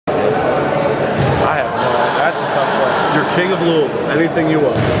King of Louisville, anything you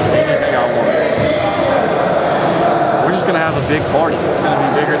want. Anything I want. We're just going to have a big party. It's going to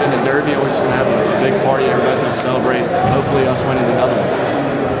be bigger than the Derby, and we're just going to have a big party. Everybody's going to celebrate, hopefully us winning another one.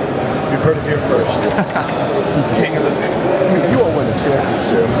 You've heard it here first. King of the You all won the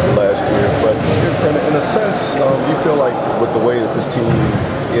championship last year, but in a sense, you feel like with the way that this team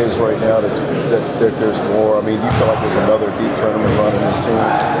is right now, that there's more. I mean, you feel like there's another deep tournament run in this team?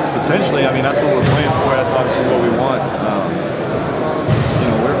 Potentially. I mean, that's what we're playing for. That's obviously what we want.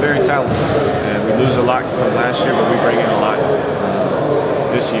 You know, we're very talented, and we lose a lot from last year, but we bring in a lot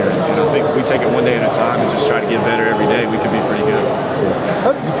this year. And I think if we take it one day at a time and just try to get better every day, we can be pretty good.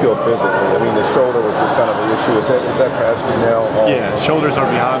 How do you feel physically? I mean, the shoulder was this kind of an issue. Is that past you now? Yeah, shoulders are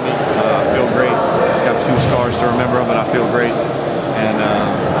behind me. I feel great. Got 2 scars to remember them, but I feel great. And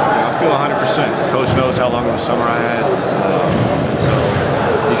I feel 100%. Coach knows how long of a summer I had, and so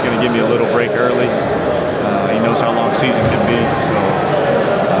he's going to give me a little break early. He knows how long season can be, so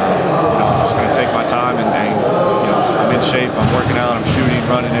you know, I'm just going to take my time and you know, I'm in shape. I'm working out. I'm shooting,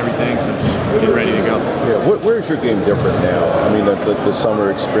 running, everything. So just get ready to go. Yeah, where's your game different now? I mean, the summer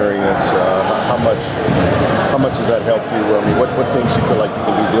experience. How much does that help you? I mean, what things you feel like you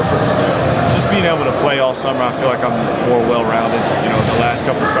can do different now? Just being able to play all summer, I feel like I'm more well-rounded. You know, the last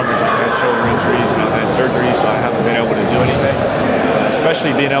couple of summers I've had shoulder injuries and I've had surgery, so I haven't been able to do anything.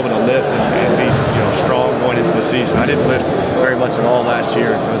 Especially being able to lift and be, you know, strong going into the season. I didn't lift very much at all last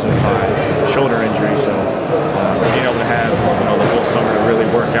year because of my shoulder injury, so being able to have, you know, the whole summer to really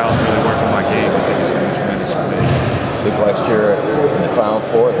work out and really work on my game, I think is going to be tremendous for me. I think last year in the Final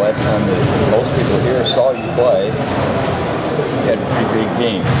Four, last time that most people here saw you play, you had a pretty big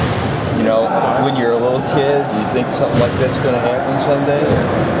game. You know, when you're a little kid, do you think something like that's going to happen someday?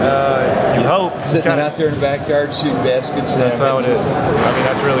 You hope. Sitting out there in the backyard shooting baskets. That's how it is. I mean,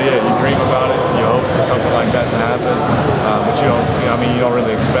 that's really it. You dream about it. You hope for something like that to happen, but you don't. You know, I mean, you don't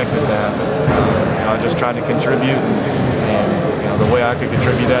really expect it to happen. You know, I just tried to contribute, and you know, the way I could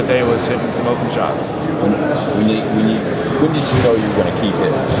contribute that day was hitting some open shots. When did you know you were going to keep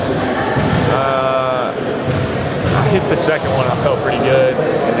hitting? I hit the second one, I felt pretty good,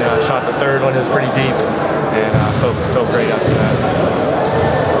 and then I shot the third one, it was pretty deep, and I felt great after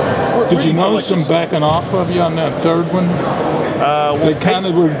that. Did you notice them backing off of you on that third one? They kind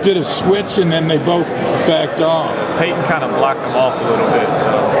of did a switch and then they both backed off. Peyton kind of blocked them off a little bit,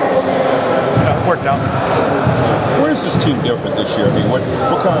 so it worked out. Where is this team different this year? I mean, what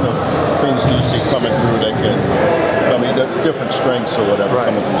kind of things do you see coming through that can, I mean, the different strengths or whatever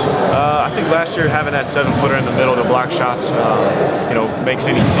coming through so far? I think last year having that 7-footer in the middle to block shots, you know, makes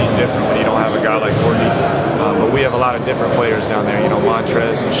any team different when you don't have a guy like Courtney. But we have a lot of different players down there. You know,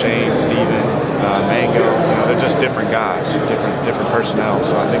 Montrez and Shane, Steven, Mango. You know, they're just different guys, different personnel.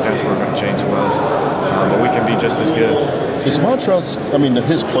 So I think that's where we're going to change the most. But we can be just as good. Is Montrez, I mean,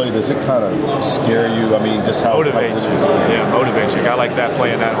 his play, does it kind of scare you? I mean, just how motivates you. Yeah, motivates you. A guy like that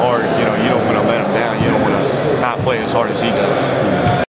playing that hard, you know, you don't want to let him down. You don't want to not play as hard as he does.